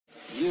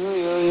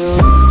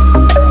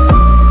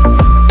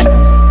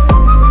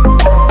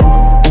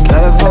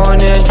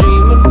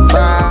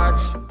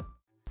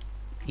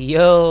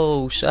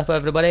What's up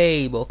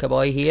everybody, Boca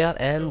Bhoy here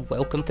and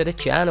welcome to the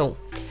channel.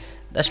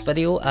 This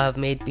video I've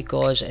made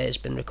because it's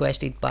been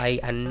requested by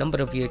a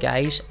number of you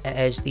guys. It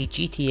is the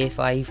GTA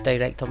 5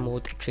 Director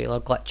Mode trailer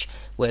glitch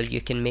where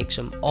you can make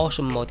some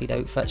awesome modded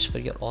outfits for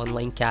your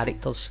online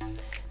characters.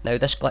 Now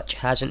this glitch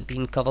hasn't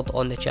been covered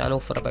on the channel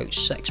for about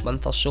 6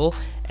 months or so.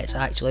 It's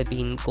actually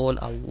been going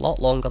a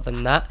lot longer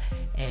than that.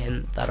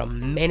 There are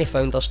many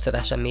founders to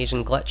this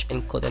amazing glitch,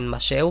 including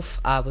myself.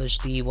 I was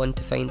the one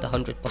to find the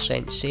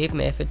 100% save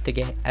method to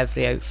get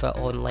every outfit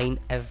online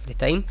every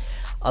time.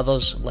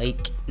 Others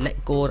like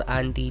Nick Gore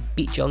and the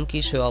Beat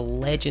Junkies, who are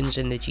legends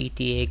in the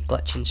GTA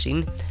glitching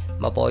scene.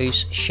 My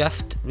boys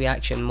Shift,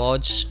 Reaction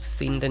Mods,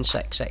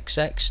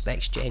 Fiendin666,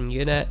 Next Gen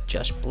Unit,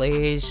 Just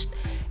Blazed.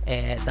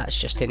 That's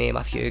just to name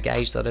a few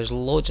guys. There is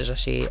loads, as I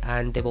say,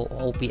 and they will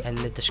all be in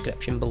the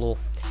description below.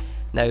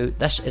 Now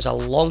this is a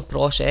long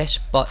process,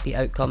 but the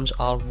outcomes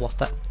are worth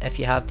it if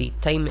you have the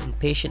time and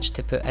patience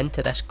to put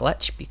into this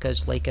glitch,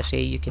 because like I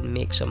say, you can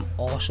make some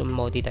awesome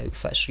modded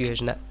outfits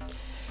using it.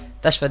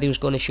 This video is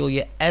going to show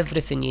you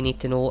everything you need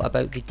to know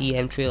about the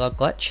DM trailer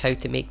glitch, how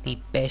to make the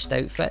best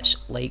outfits.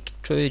 Like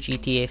true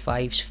GTA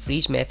 5's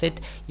freeze method,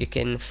 you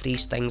can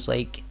freeze things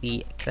like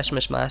the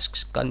Christmas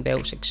masks, gun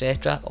belts,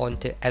 etc.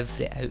 onto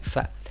every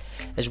outfit,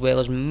 as well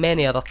as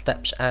many other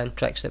tips and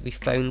tricks that we've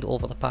found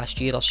over the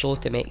past year or so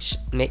to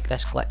make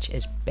this glitch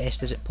as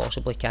best as it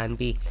possibly can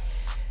be.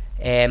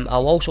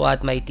 I'll also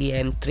add my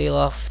DM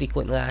trailer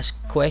frequently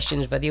asked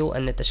questions video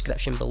in the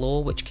description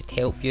below, which could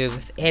help you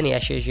with any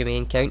issues you may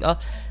encounter.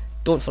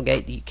 Don't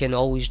forget that you can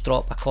always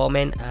drop a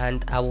comment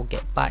and I will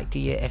get back to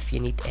you if you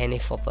need any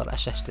further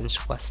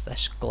assistance with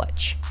this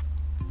glitch.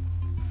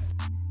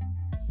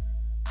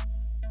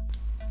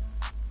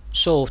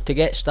 So to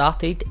get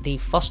started, the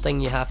first thing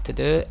you have to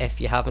do,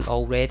 if you haven't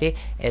already,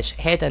 is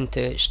head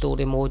into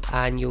story mode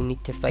and you'll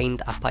need to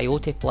find a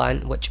peyote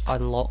plant which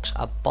unlocks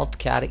a bird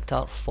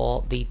character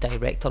for the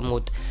director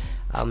mode.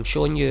 I'm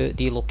showing you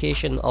the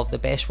location of the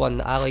best one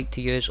that I like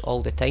to use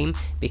all the time,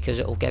 because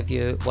it will give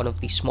you one of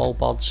the small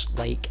birds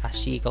like a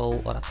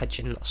seagull or a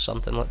pigeon or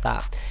something like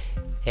that.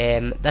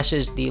 This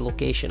is the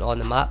location on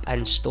the map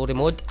in story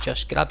mode.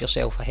 Just grab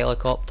yourself a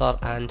helicopter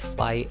and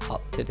fly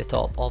up to the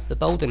top of the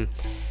building.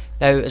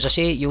 Now, as I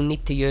say, you'll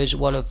need to use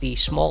one of the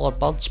smaller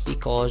birds,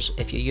 because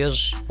if you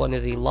use one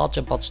of the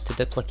larger birds to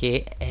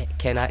duplicate, it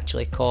can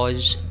actually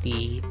cause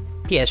the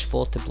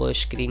PS4 to blue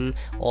screen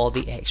or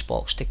the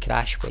Xbox to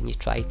crash when you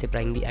try to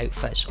bring the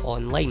outfits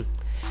online.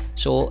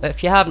 So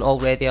if you haven't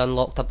already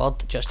unlocked a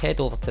bird, just head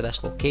over to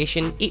this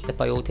location, eat the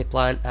peyote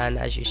plant, and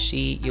as you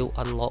see, you'll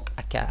unlock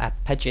a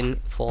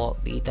pigeon for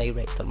the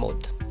director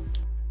mode.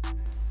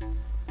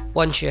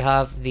 Once you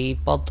have the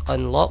bird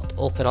unlocked,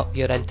 open up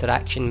your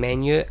interaction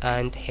menu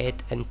and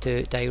head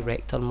into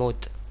director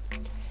mode.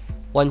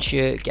 Once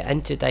you get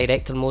into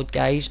director mode,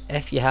 guys,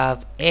 if you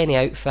have any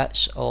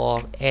outfits or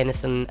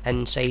anything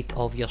inside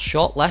of your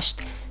shot list,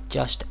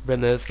 just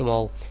remove them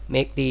all.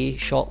 Make the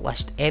shot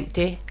list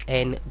empty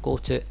and go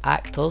to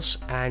actors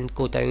and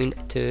go down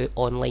to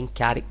online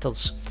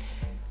characters.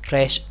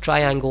 Press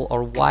triangle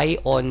or Y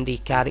on the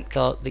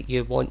character that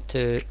you want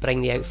to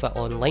bring the outfit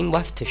online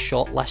with to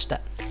shortlist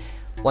it.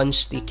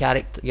 Once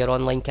your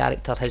online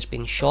character has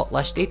been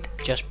shortlisted,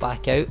 just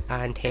back out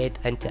and head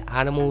into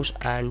animals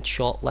and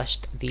shortlist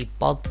the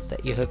bird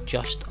that you have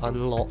just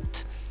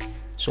unlocked.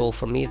 So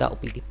for me, that will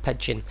be the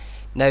pigeon.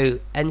 Now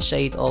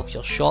inside of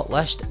your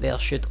shortlist there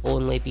should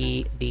only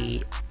be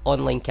the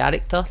online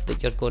character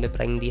that you're going to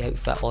bring the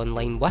outfit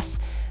online with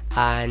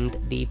and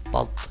the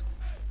bird.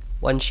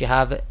 Once you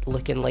have it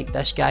looking like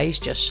this, guys,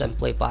 just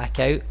simply back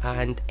out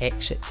and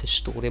exit to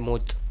story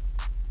mode.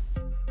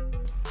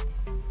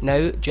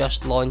 Now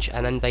just launch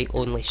an invite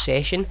only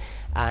session,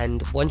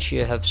 and once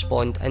you have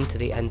spawned into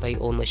the invite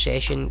only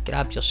session,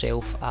 grab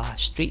yourself a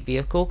street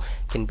vehicle.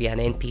 It can be an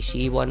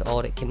NPC one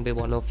or it can be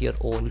one of your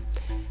own.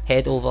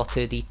 Head over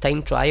to the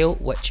time trial,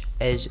 which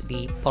is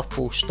the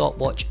purple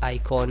stopwatch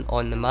icon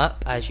on the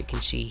map, as you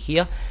can see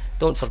here.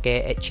 Don't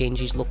forget it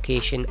changes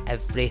location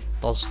every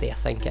Thursday, I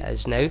think it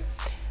is now.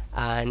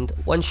 And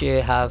once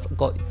you have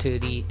got to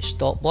the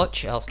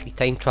stopwatch, or the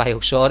time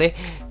trial, sorry,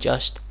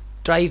 just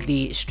drive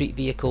the street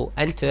vehicle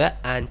into it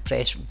and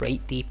press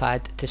right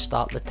D-pad to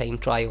start the time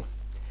trial.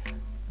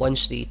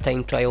 Once the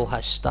time trial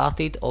has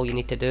started, all you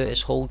need to do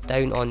is hold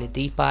down on the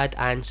D-pad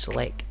and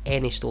select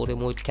any story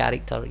mode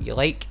character you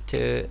like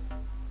to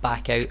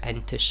back out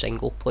into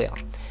single player.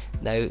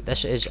 Now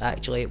this is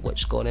actually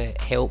what's going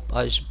to help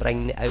us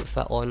bring the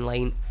outfit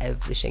online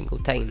every single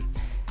time.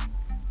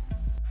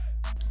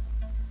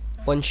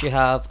 Once you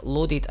have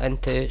loaded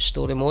into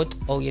story mode,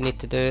 all you need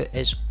to do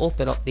is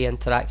open up the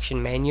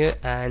interaction menu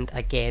and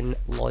again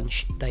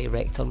launch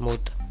director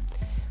mode.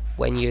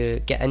 When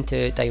you get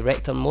into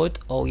director mode,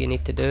 all you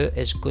need to do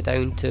is go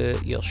down to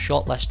your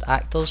shortlist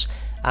actors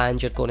and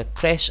you're going to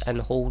press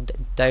and hold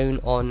down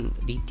on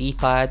the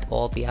D-pad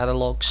or the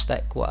analog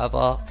stick,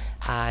 whatever,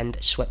 and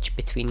switch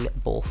between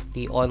both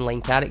the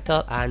online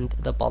character and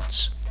the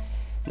birds.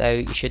 Now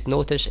you should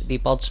notice the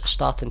birds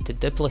starting to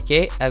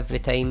duplicate every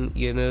time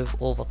you move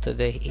over to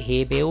the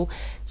hay bale.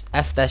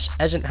 If this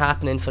isn't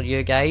happening for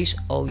you guys,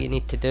 all you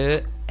need to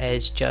do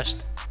is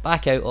just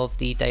back out of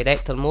the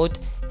director mode,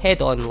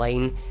 head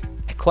online,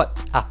 equip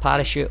a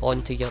parachute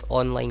onto your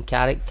online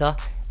character,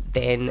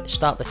 then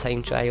start the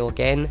time trial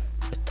again,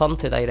 return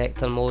to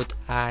director mode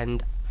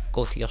and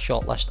go to your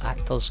shortlist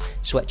actors.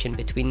 Switching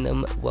between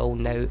them will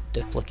now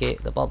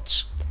duplicate the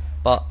birds.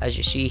 But as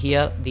you see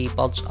here, the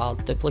birds are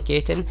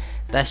duplicating.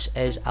 This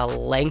is a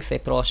lengthy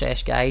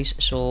process, guys,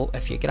 so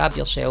if you grab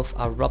yourself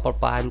a rubber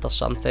band or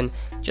something,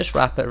 just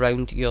wrap it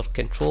around your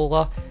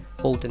controller,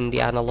 holding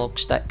the analog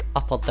stick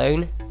up or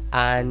down,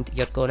 and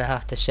you're going to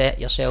have to set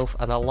yourself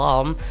an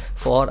alarm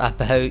for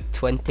about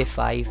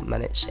 25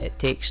 minutes. It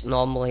takes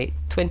normally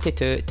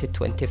 22 to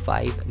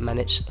 25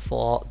 minutes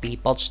for the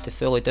birds to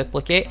fully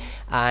duplicate,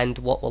 and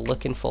what we're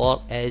looking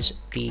for is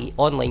the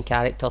online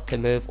character to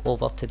move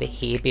over to the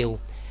hay bale.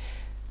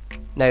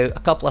 Now, a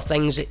couple of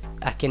things that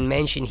I can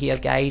mention here,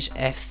 guys.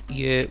 If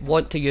you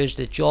want to use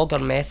the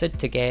jogger method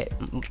to get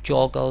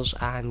joggers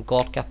and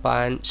Gorka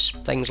pants,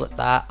 things like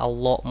that, a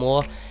lot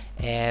more,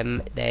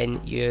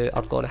 then you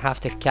are going to have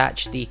to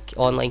catch the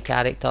online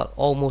character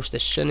almost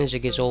as soon as it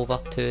goes over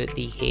to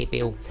the hay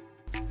bale.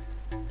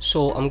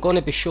 So I'm going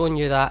to be showing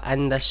you that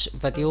in this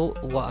video.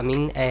 What I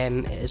mean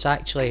is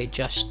actually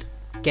just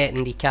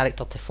getting the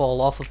character to fall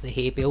off of the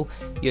hay bale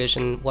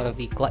using one of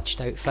the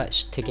glitched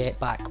outfits to get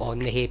back on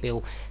the hay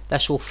bale.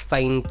 This will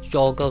find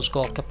joggers,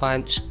 Gorka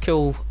pants,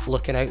 cool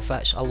looking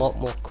outfits a lot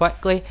more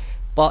quickly,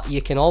 but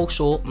you can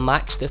also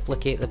max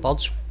duplicate the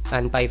birds,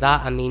 and by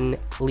that I mean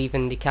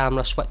leaving the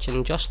camera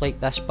switching just like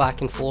this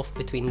back and forth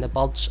between the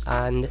birds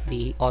and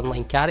the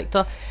online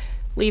character.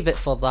 Leave it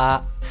for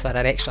that for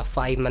an extra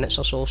 5 minutes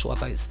or so, so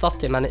about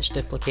 30 minutes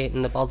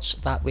duplicating the birds.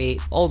 That way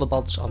all the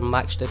birds are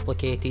max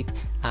duplicated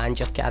and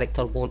your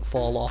character won't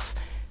fall off.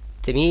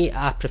 To me,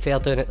 I prefer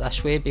doing it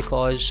this way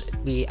because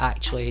we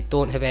actually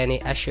don't have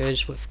any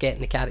issues with getting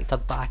the character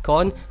back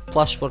on,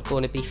 plus we're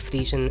going to be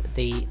freezing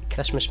the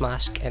Christmas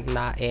mask in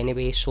that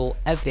anyway, so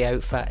every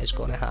outfit is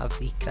going to have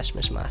the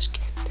Christmas mask.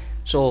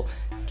 So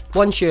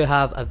once you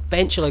have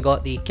eventually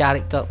got the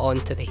character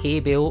onto the hay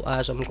bale,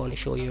 as I'm going to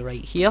show you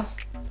right here,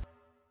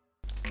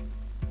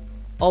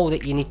 all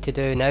that you need to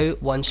do now,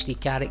 once the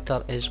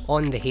character is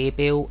on the hay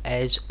bale,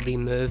 is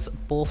remove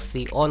both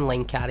the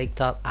online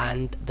character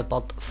and the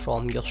bird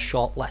from your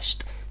shot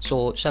list.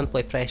 So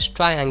simply press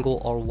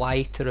triangle or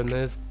Y to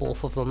remove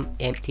both of them,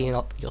 emptying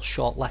up your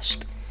shot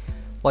list.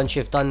 Once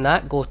you've done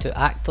that, go to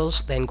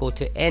actors, then go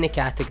to any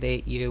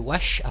category you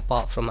wish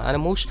apart from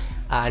animals,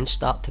 and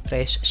start to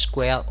press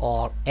square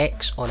or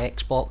X on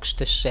Xbox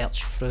to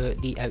search through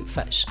the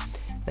outfits.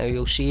 Now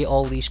you'll see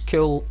all these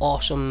cool,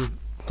 awesome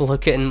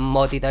looking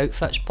modded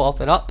outfits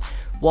popping up.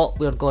 What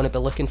we're going to be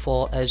looking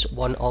for is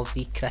one of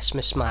the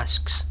Christmas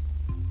masks.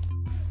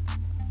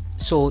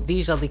 So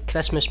these are the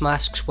Christmas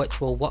masks which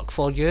will work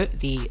for you.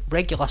 The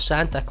regular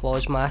Santa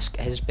Claus mask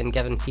has been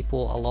giving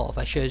people a lot of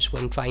issues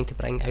when trying to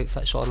bring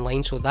outfits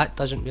online, so that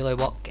doesn't really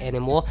work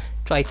anymore.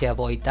 Try to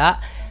avoid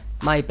that.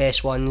 My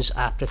best ones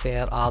I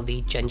prefer are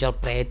the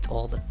gingerbread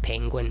or the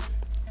penguin.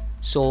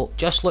 So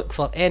just look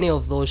for any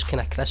of those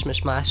kind of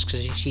Christmas masks,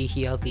 as you see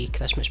here, the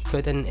Christmas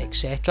pudding,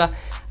 etc.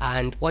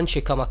 And once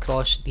you come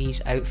across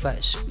these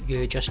outfits,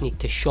 you just need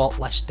to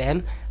shortlist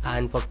them,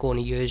 and we're going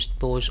to use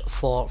those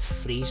for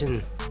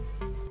freezing.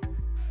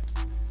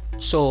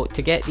 So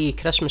to get the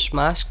Christmas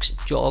masks,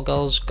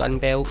 joggers, gun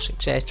belts,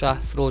 etc.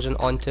 frozen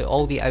onto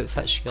all the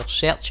outfits you're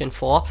searching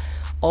for,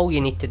 all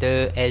you need to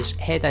do is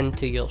head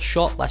into your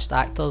shortlist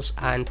actors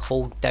and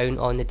hold down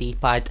on the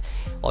D-pad.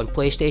 On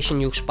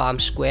PlayStation you'll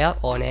spam square,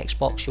 on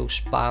Xbox you'll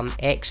spam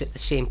X at the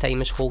same time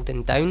as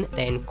holding down,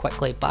 then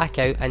quickly back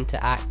out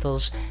into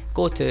actors,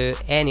 go to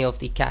any of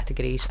the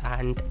categories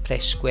and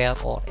press square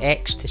or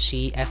X to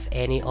see if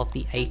any of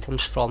the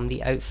items from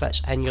the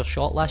outfits in your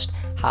shortlist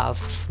have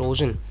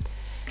frozen.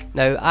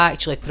 Now I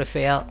actually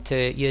prefer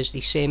to use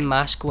the same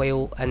mask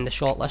while in the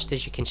shortlist,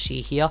 as you can see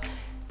here.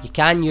 You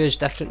can use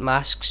different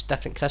masks,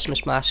 different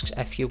Christmas masks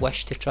if you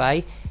wish to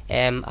try.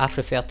 I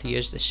prefer to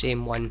use the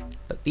same one,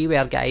 but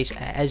beware guys,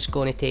 it is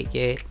going to take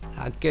you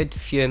a good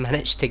few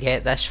minutes to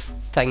get this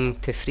thing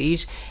to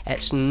freeze.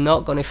 It's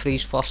not going to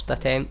freeze first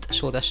attempt,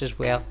 so this is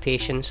where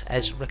patience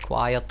is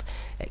required.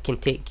 It can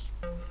take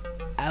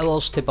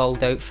hours to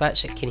build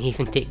outfits, it can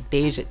even take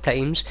days at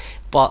times,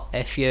 but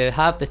if you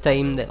have the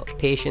time, the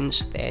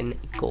patience, then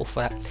go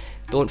for it.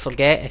 Don't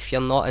forget, if you're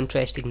not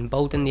interested in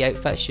building the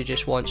outfits, you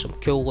just want some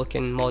cool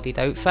looking modded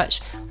outfits,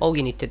 all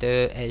you need to do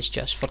is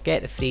just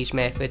forget the freeze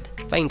method,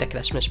 find a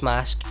Christmas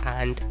mask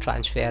and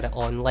transfer it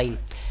online.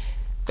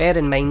 Bear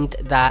in mind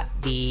that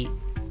the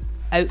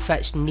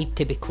outfits need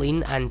to be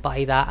clean, and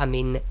by that I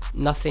mean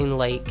nothing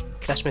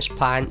like Christmas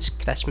pants,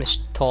 Christmas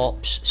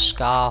tops,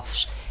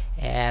 scarves.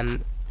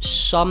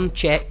 Some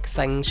check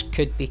things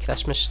could be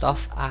Christmas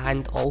stuff,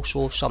 and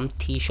also some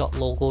t-shirt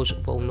logos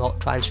will not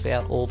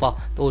transfer over.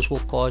 Those will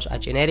cause a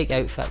generic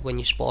outfit when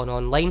you spawn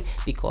online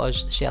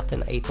because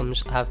certain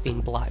items have been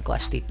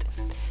blacklisted.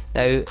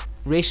 Now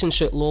racing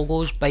suit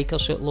logos,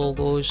 biker suit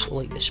logos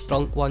like the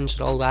sprunk ones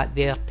and all that,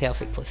 they're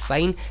perfectly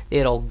fine,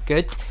 they're all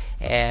good.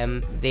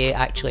 They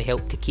actually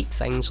help to keep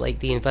things like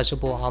the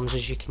invisible arms,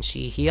 as you can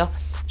see here.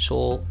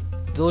 So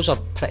those are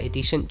pretty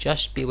decent.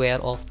 Just beware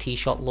of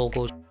t-shirt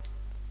logos.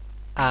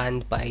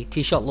 And by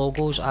t-shirt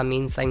logos I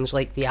mean things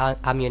like the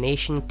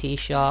Ammunition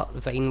t-shirt,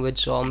 Vinewood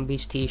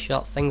Zombies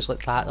t-shirt, things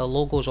like that. The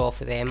logos off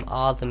of them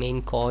are the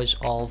main cause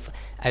of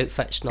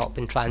outfits not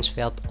being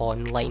transferred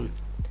online.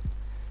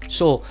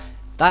 So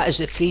that is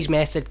the freeze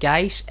method,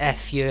 guys.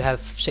 If you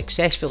have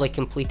successfully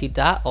completed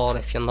that, or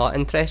if you're not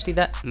interested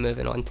in it,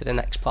 moving on to the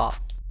next part.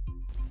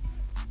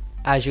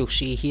 As you'll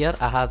see here,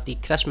 I have the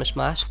Christmas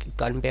mask,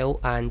 gun belt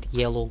and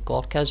yellow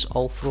Gorkas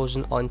all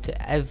frozen onto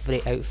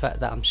every outfit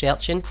that I'm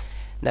searching.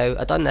 Now,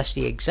 I done this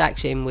the exact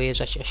same way as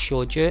I just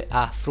showed you.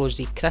 I froze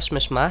the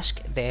Christmas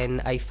mask,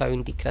 then I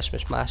found the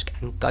Christmas mask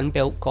and gun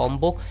belt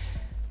combo,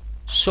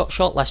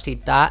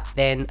 shortlisted that.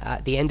 Then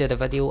at the end of the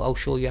video I'll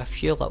show you a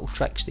few little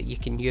tricks that you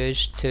can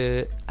use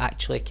to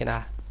actually kind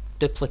of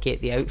duplicate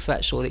the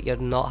outfit so that you're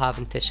not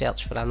having to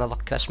search for another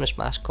Christmas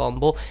mask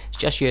combo. It's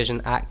just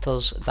using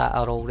actors that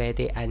are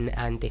already in,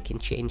 and they can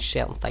change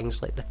certain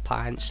things like the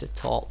pants, the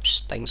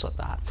tops, things like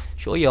that.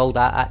 Show you all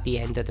that at the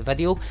end of the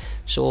video.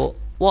 So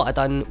what I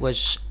done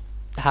was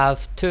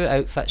have two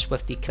outfits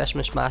with the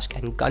Christmas mask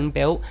and gun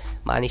belt,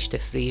 managed to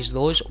freeze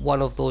those.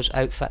 One of those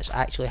outfits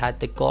actually had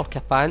the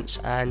Gorka pants,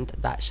 and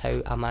that's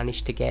how I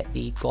managed to get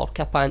the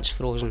Gorka pants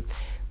frozen.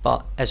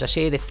 But as I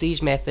say, the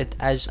freeze method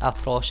is a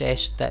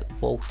process that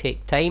will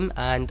take time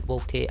and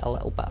will take a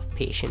little bit of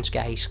patience,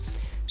 guys.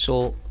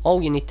 So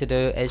all you need to do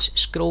is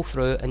scroll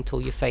through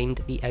until you find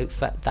the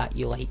outfit that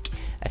you like.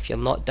 If you're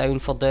not down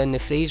for doing the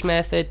freeze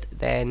method,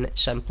 then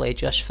simply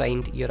just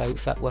find your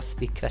outfit with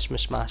the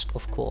Christmas mask,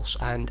 of course,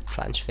 and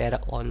transfer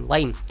it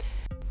online.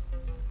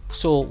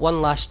 So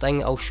one last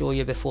thing I'll show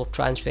you before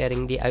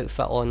transferring the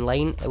outfit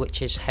online,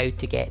 which is how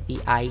to get the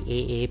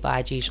IAA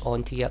badges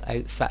onto your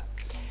outfit.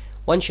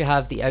 Once you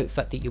have the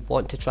outfit that you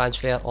want to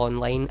transfer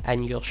online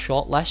in your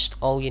shortlist,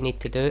 all you need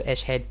to do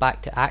is head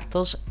back to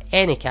actors,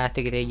 any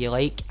category you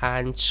like,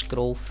 and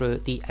scroll through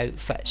the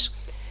outfits.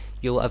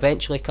 You'll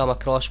eventually come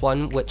across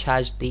one which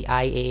has the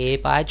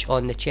IAA badge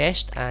on the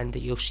chest, and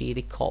you'll see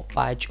the cop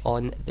badge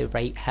on the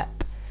right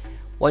hip.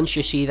 Once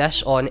you see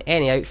this on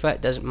any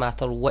outfit, doesn't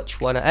matter which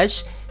one it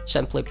is,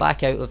 simply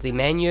back out of the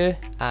menu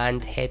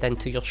and head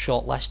into your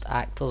shortlist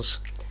actors.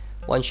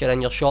 Once you're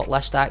in your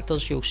shortlist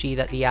actors, you'll see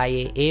that the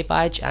IAA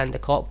badge and the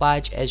cop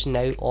badge is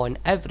now on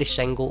every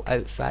single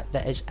outfit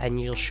that is in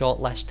your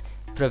shortlist,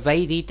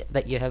 provided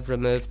that you have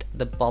removed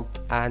the bird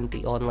and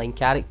the online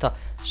character.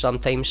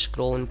 Sometimes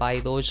scrolling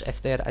by those,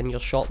 if they're in your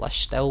shortlist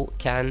still,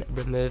 can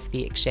remove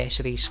the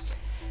accessories.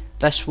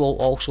 This will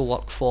also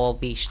work for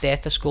the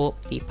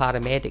stethoscope, the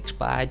paramedics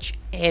badge,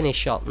 any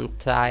shirt and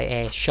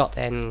tie,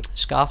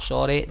 scarf,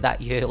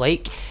 that you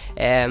like.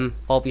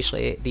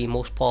 Obviously the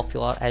most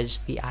popular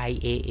is the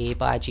IAA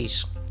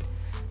badges.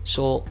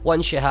 So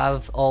once you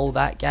have all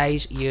that,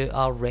 guys, you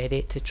are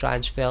ready to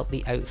transfer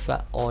the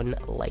outfit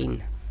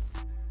online.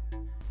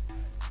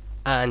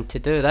 And to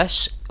do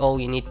this, all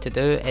you need to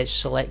do is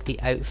select the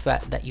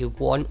outfit that you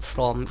want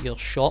from your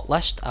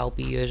shortlist. I'll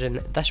be using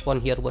this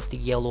one here with the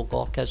yellow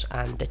Gorkas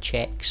and the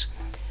checks.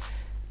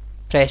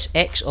 Press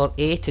X or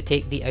A to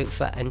take the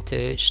outfit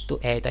into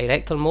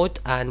director mode,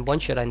 and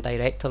once you're in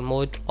director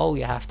mode, all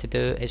you have to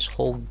do is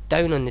hold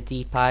down on the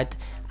D-pad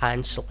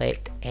and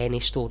select any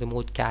story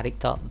mode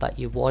character that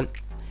you want.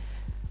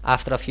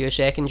 After a few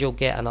seconds you'll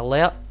get an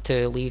alert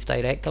to leave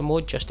director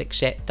mode, just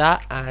accept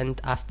that,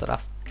 and after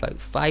about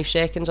 5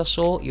 seconds or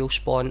so you'll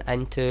spawn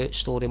into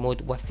story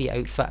mode with the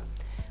outfit.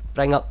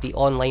 Bring up the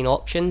online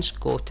options,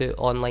 go to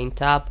online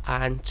tab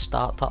and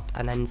start up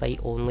an invite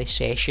only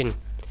session.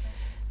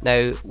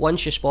 Now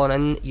once you spawn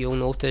in, you'll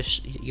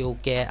notice you'll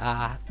get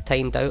a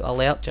timed out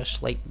alert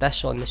just like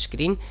this on the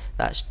screen.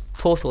 That's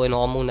totally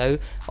normal now.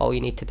 All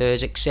you need to do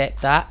is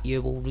accept that.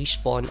 You will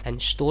respawn in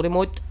story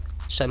mode.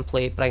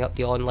 Simply bring up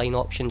the online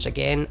options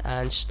again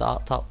and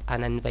start up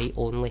an invite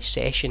only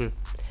session.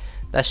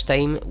 This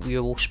time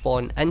you will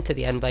spawn into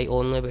the invite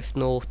only with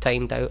no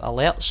timed out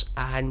alerts,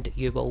 and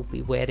you will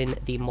be wearing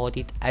the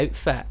modded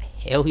outfit.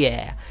 Hell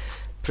yeah!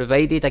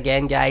 Provided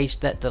again, guys,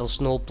 that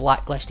there's no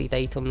blacklisted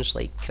items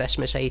like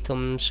Christmas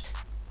items,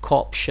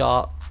 cop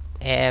shirt,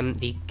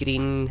 the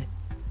green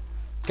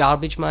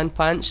garbage man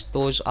pants,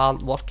 those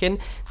aren't working.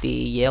 The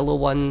yellow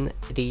one,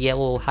 the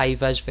yellow high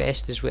vis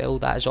vest as well,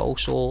 that is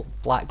also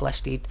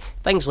blacklisted,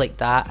 things like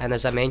that. And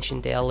as I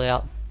mentioned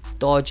earlier,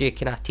 dodgy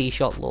kind of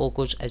t-shirt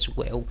logos as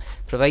well.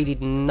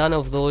 Provided none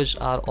of those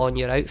are on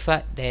your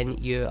outfit, then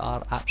you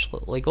are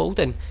absolutely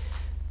golden.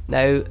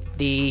 Now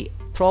the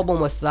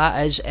problem with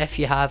that is if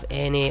you have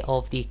any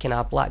of the kind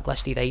of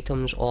blacklisted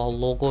items or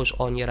logos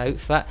on your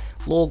outfit,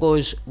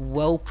 logos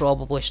will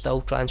probably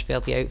still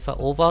transfer the outfit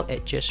over,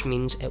 it just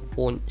means it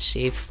won't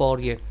save for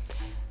you.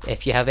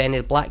 If you have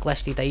any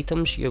blacklisted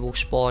items, you will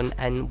spawn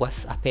in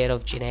with a pair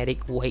of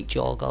generic white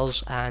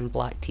joggers and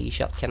black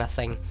t-shirt kind of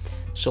thing.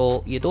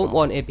 So you don't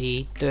want to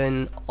be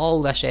doing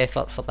all this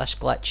effort for this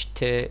glitch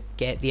to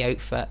get the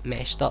outfit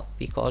messed up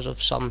because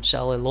of some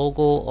silly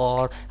logo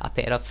or a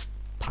pair of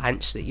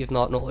pants that you've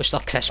not noticed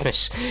are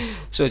Christmas.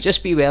 So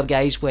just beware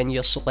guys when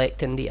you're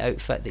selecting the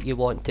outfit that you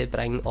want to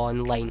bring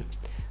online.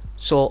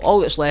 So all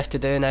that's left to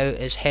do now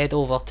is head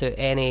over to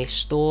any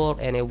store,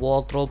 any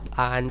wardrobe,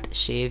 and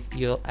save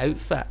your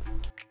outfit.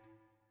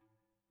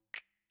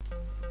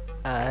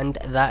 And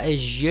that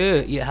is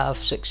you. You have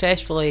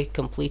successfully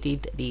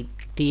completed the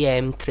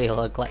DM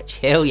trailer glitch.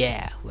 Hell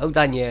yeah, well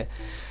done you.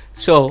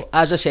 So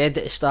as I said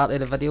at the start of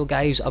the video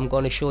guys, I'm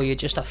going to show you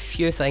just a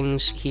few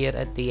things here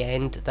at the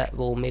end that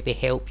will maybe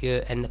help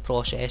you in the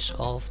process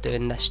of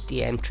doing this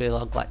DM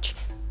trailer glitch.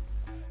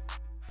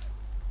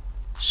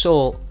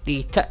 So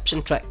the tips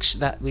and tricks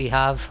that we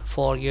have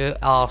for you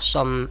are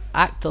some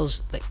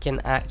actors that can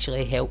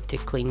actually help to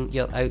clean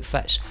your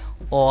outfits,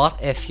 or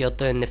if you're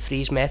doing the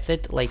freeze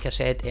method, like I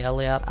said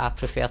earlier, I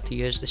prefer to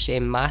use the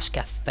same mask.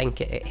 I think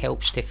it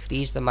helps to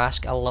freeze the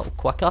mask a little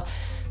quicker.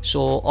 So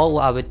all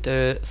I would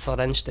do, for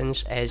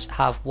instance, is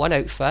have one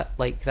outfit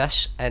like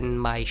this in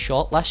my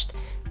shortlist.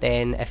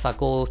 Then if I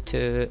go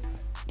to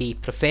the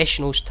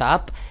professionals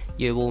tab,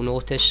 you will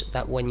notice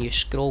that when you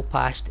scroll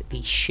past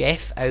the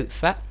chef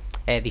outfit,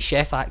 the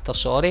chef actor,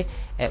 sorry,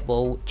 it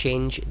will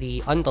change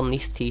the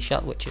underneath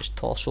t-shirt, which is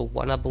torso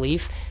 1 I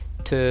believe,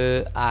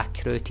 to a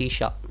crew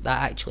t-shirt.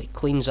 That actually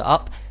cleans it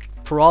up.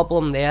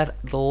 Problem there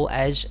though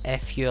is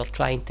if you're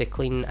trying to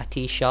clean a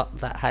t-shirt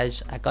that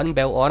has a gun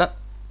belt on it,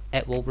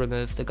 it will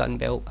remove the gun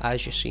belt,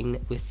 as you've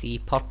seen with the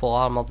purple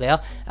armour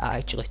there. I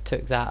actually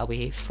took that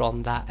away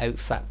from that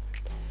outfit.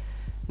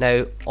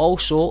 Now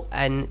also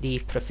in the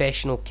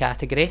professional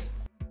category,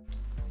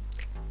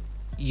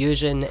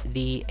 using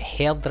the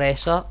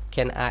hairdresser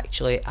can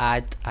actually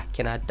add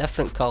a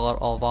different colour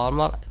of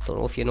armour. I don't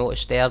know if you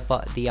noticed there,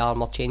 but the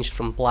armour changed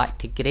from black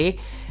to grey.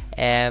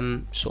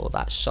 So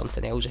that's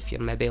something else if you're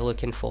maybe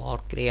looking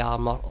for grey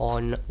armour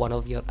on one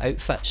of your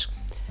outfits.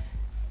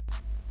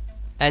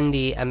 In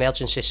the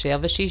emergency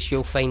services,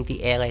 you'll find the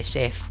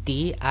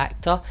LSFD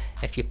actor.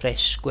 If you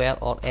press square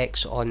or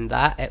X on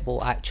that, it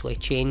will actually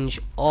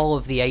change all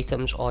of the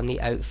items on the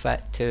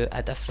outfit to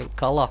a different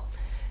colour.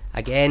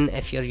 Again,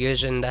 if you're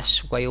using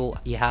this while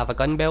you have a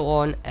gun belt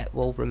on, it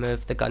will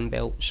remove the gun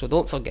belt. So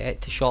don't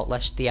forget to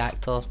shortlist the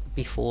actor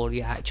before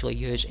you actually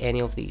use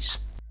any of these.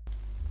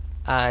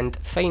 And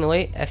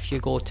finally, if you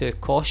go to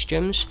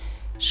costumes,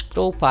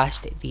 scroll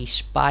past the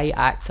spy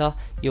actor,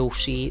 you'll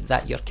see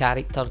that your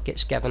character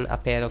gets given a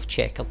pair of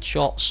checkered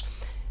shorts.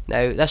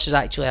 Now this is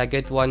actually a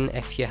good one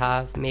if you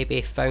have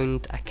maybe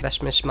found a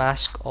Christmas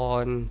mask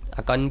on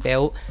a gun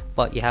belt,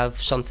 but you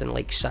have something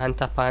like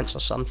Santa pants or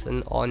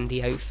something on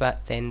the outfit,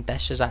 then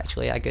this is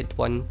actually a good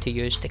one to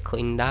use to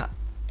clean that.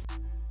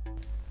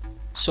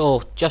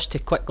 So just to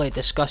quickly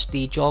discuss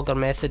the jogger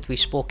method we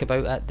spoke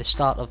about at the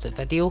start of the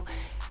video.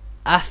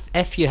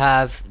 If you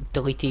have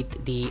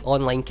deleted the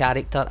online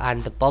character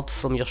and the bird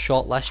from your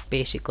shortlist,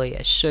 basically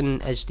as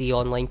soon as the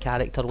online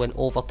character went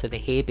over to the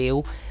hay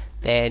bale,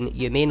 then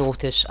you may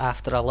notice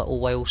after a little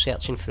while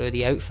searching through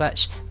the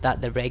outfits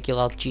that the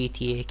regular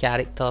GTA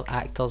character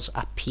actors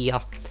appear.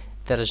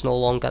 There is no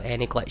longer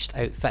any glitched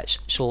outfits.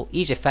 So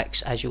easy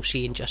fix, as you'll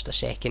see in just a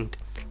second.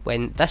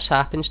 When this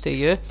happens to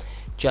you,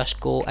 just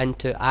go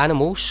into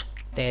animals,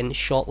 then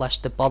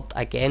shortlist the bird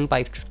again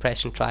by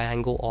pressing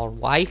triangle or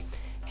Y.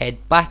 Head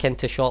back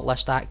into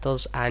shortlist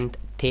actors and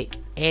take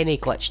any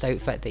glitched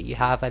outfit that you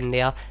have in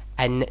there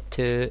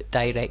into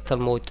director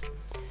mode.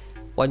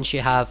 Once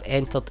you have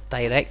entered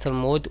director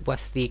mode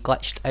with the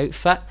glitched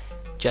outfit,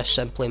 just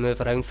simply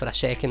move around for a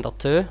second or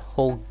two,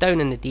 hold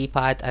down on the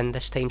D-pad and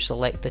this time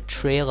select the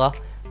trailer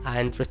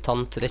and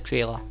return to the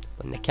trailer.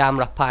 When the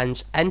camera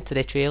pans into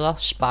the trailer,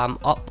 spam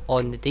up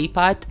on the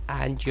D-pad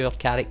and your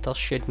character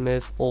should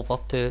move over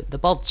to the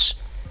birds.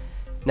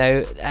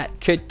 Now it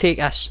could take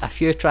a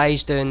few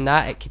tries doing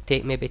that. It could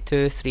take maybe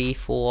 2, 3,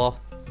 4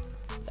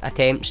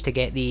 attempts to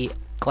get the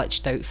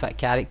glitched outfit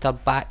character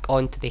back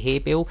onto the hay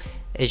bale.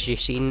 As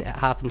you've seen, it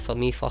happened for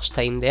me first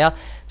time there,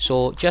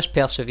 so just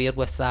persevere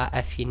with that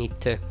if you need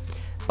to.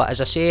 But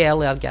as I say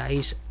earlier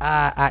guys,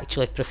 I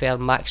actually prefer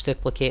max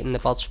duplicating the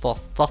birds for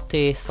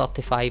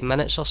 30-35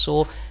 minutes or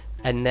so,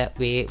 and that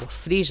way we're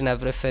freezing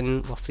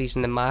everything, we're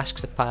freezing the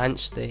masks, the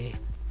pants, the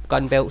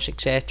gun belts,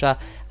 etc.,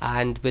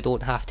 and we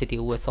don't have to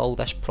deal with all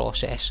this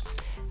process.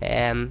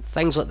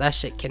 Things like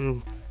this,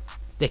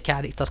 the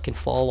character can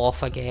fall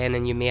off again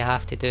and you may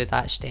have to do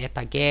that step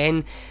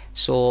again,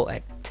 so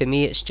to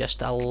me it's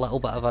just a little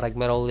bit of a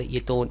rigmarole that you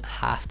don't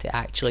have to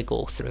actually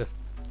go through.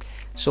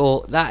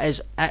 So that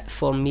is it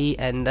for me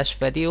in this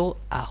video.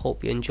 I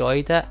hope you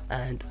enjoyed it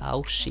and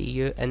I'll see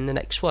you in the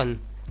next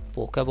one.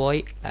 Boca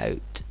Bhoy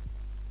out.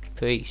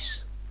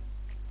 Peace.